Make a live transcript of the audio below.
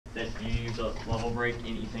that you use a level break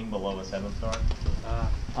anything below a 7-star?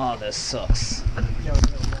 Oh, this sucks. Yeah, we're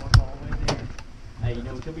gonna walk all the way there. Hey, you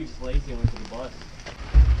know, we could be just lazy and went to the bus.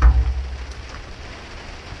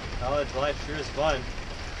 College life sure is fun.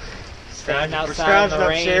 Standing We're outside in scrounging the up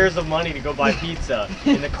rain. shares of money to go buy pizza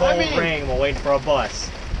in the cold rain while waiting for a bus.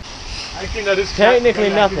 I think that is Technically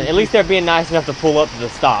nothing. At least they're being nice enough to pull up to the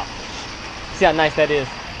stop. See how nice that is?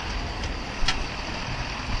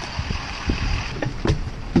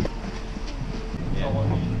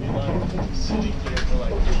 Sitting here for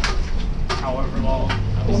like however long.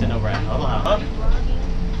 I'll be sitting over at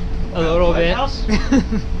A little bit.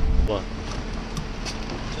 What?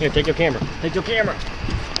 Here, take your camera. Take your camera.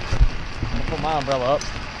 I'll put my umbrella up.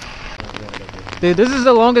 Dude, this is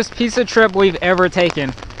the longest pizza trip we've ever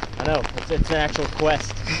taken. I know. It's an actual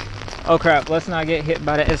quest. Oh crap, let's not get hit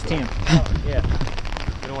by the S10. Oh, yeah.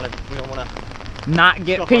 We don't want to. Not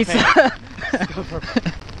get Scuff our pizza.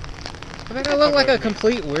 I think I look like a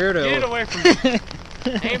complete weirdo. Get it away from me.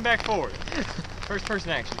 Aim back forward. First person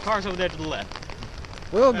action. Car's over there to the left.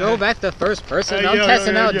 We'll go back to first person. I'm yo,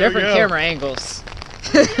 testing yo, out yo, different yo. camera angles.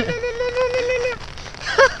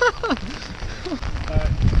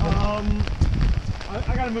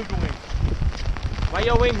 I gotta move the wing. Why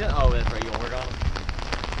your wings? Oh, that's right. You want to work on them?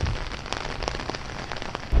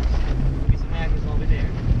 Get some magnets over there.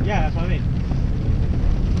 Yeah, that's what I mean.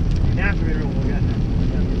 Naturally, we'll get that.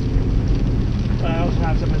 But I also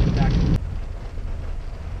have some in the back.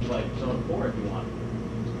 Like zone 4 if you want.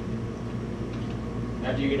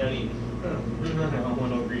 After you get done eating. I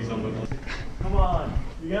want no grease on my. Come on,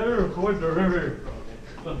 you gotta record the river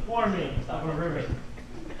before me. Stop the river.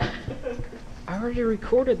 I already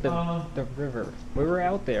recorded the river. We were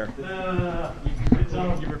out there. No.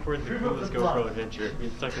 You recorded the coolest GoPro adventure.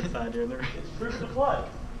 Being stuck inside during the rain. It's proof of the flood.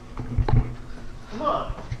 Come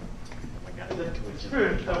on. Oh my god, It's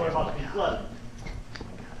proof that we're about to be flooded.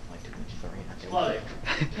 like 2 inches of rain. I can't Flooding.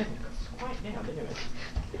 Quiet down, anyway.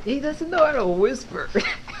 He doesn't know how to whisper.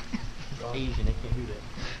 Asian, they can't do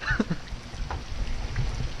that.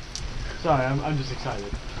 Sorry, I'm just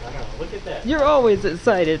excited. I know, look at that. You're always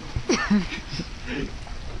excited.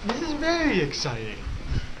 This is very exciting.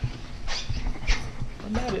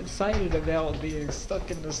 I'm not excited about being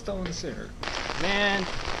stuck in the stone center. Man,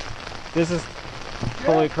 this is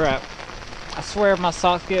holy crap. I swear if my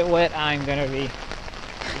socks get wet, I'm gonna be.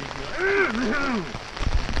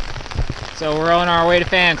 So we're on our way to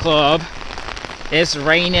fan club. It's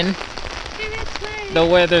raining. The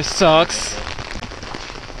weather sucks.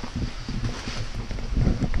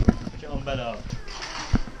 Put your own bed up.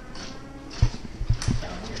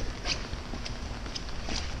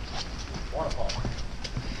 Waterfall.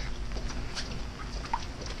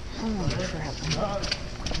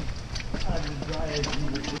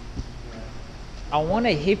 I want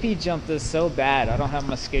to hippie jump this so bad. I don't have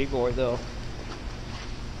my skateboard though.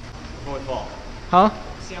 Before we fall. Huh?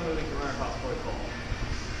 See how many we can run across before we fall.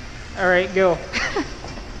 Alright, go.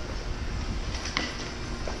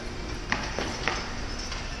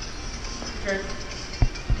 Okay.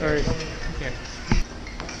 Alright. Here.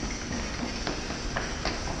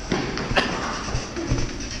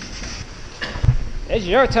 It's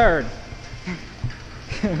your turn.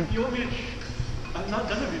 You want me to? I'm not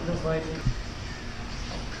done with this like.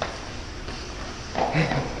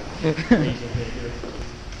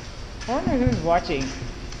 I wonder who's watching.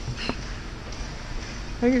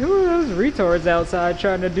 Like, who are those retards outside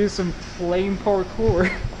trying to do some flame parkour?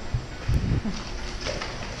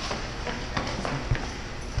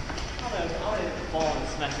 I'm gonna fall and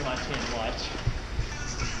smack in my chin, watch.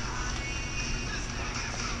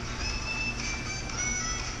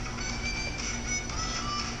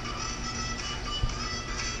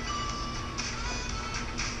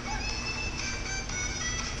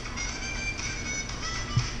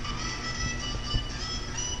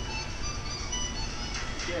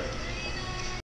 Here.